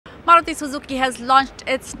Maruti Suzuki has launched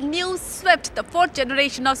its new Swift, the fourth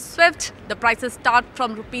generation of Swift. The prices start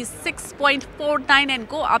from rupees 6.49 and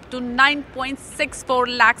go up to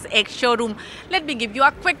 9.64 lakhs ex-showroom. Let me give you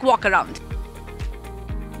a quick walk around.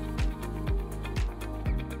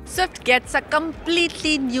 Swift gets a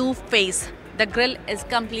completely new face. The grille is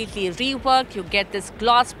completely reworked. You get this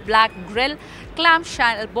gloss black grille,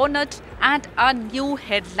 clamshell bonnet and a new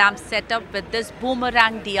headlamp setup with this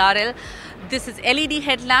boomerang DRL. This is LED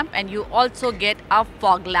headlamp and you also get a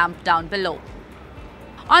fog lamp down below.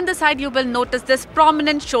 On the side you will notice this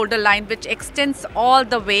prominent shoulder line which extends all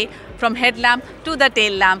the way from headlamp to the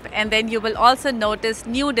tail lamp, and then you will also notice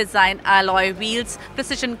new design alloy wheels,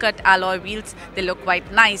 precision cut alloy wheels. They look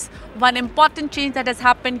quite nice. One important change that has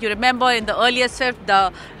happened, you remember in the earlier Swift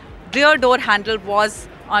the rear door handle was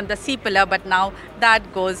on the C-pillar, but now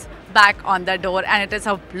that goes back on the door and it is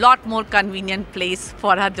a lot more convenient place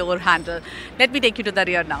for a door handle. Let me take you to the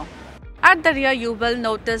rear now. At the rear you will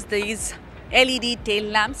notice these LED tail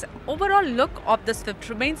lamps. Overall look of the Swift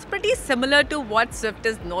remains pretty similar to what Swift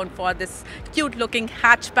is known for, this cute looking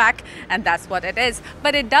hatchback, and that's what it is.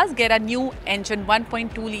 But it does get a new engine,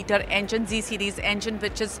 1.2 litre engine, Z series engine,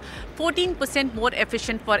 which is 14% more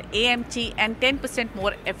efficient for AMT and 10%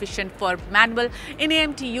 more efficient for manual. In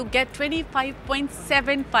AMT you get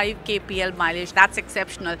 25.75 kpl mileage. That's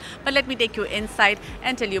exceptional. But let me take you inside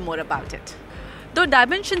and tell you more about it. Though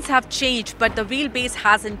dimensions have changed, but the wheelbase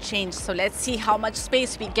hasn't changed. So let's see how much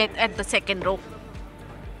space we get at the second row.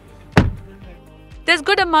 There's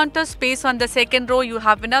good amount of space on the second row. You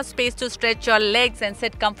have enough space to stretch your legs and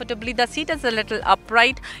sit comfortably. The seat is a little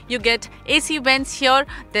upright. You get AC vents here.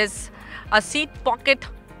 There's a seat pocket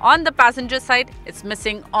on the passenger side. It's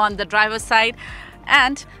missing on the driver's side.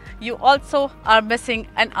 And you also are missing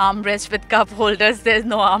an armrest with cup holders. There's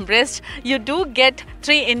no armrest. You do get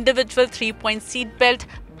 3 individual 3-point seat belt,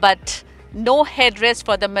 but no headrest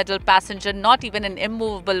for the middle passenger, not even an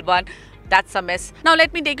immovable one. That's a mess. Now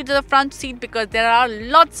let me take you to the front seat because there are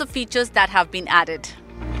lots of features that have been added.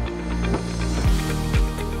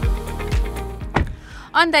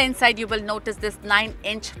 On the inside, you will notice this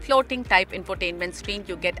 9-inch floating type infotainment screen.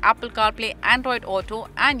 You get Apple CarPlay, Android Auto,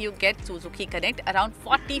 and you get Suzuki Connect. Around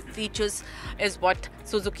 40 features is what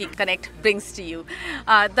Suzuki Connect brings to you.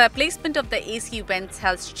 The placement of the AC vents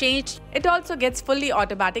has changed. It also gets fully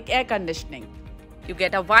automatic air conditioning. You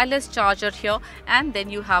get a wireless charger here, and then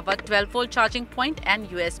you have a 12-volt charging point and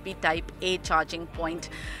USB Type A charging point.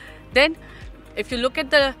 Then, if you look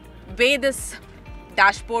at the way this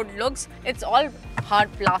dashboard looks, it's all hard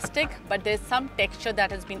plastic, but there's some texture that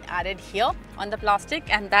has been added here on the plastic,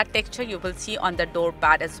 and that texture you will see on the door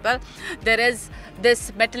pad as well. There is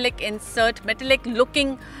this metallic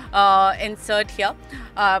looking insert here.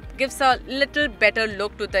 Gives a little better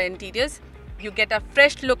look to the interiors. You get a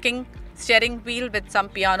fresh looking steering wheel with some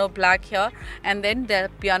piano black here, and then the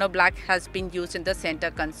piano black has been used in the center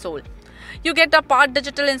console. You get a part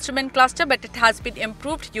digital instrument cluster, but it has been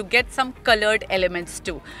improved. You get some colored elements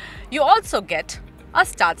too. You also get a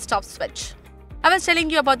start-stop switch. I was telling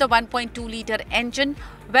you about the 1.2 litre engine.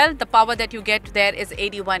 Well, the power that you get there is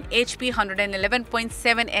 81 HP,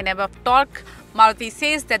 111.7 Nm of torque. Maruti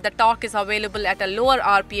says that the torque is available at a lower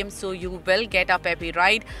RPM, so you will get a peppy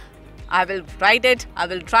ride. I will ride it, I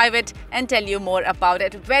will drive it and tell you more about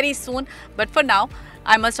it very soon. But for now,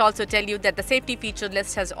 I must also tell you that the safety feature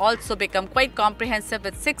list has also become quite comprehensive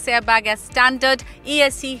with 6 airbags as standard,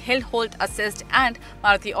 ESC, hill hold assist, and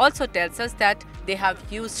Maruti also tells us that they have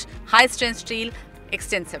used high strength steel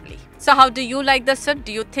extensively. So how do you like the Swift?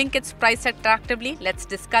 Do you think it's priced attractively? Let's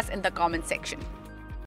discuss in the comment section.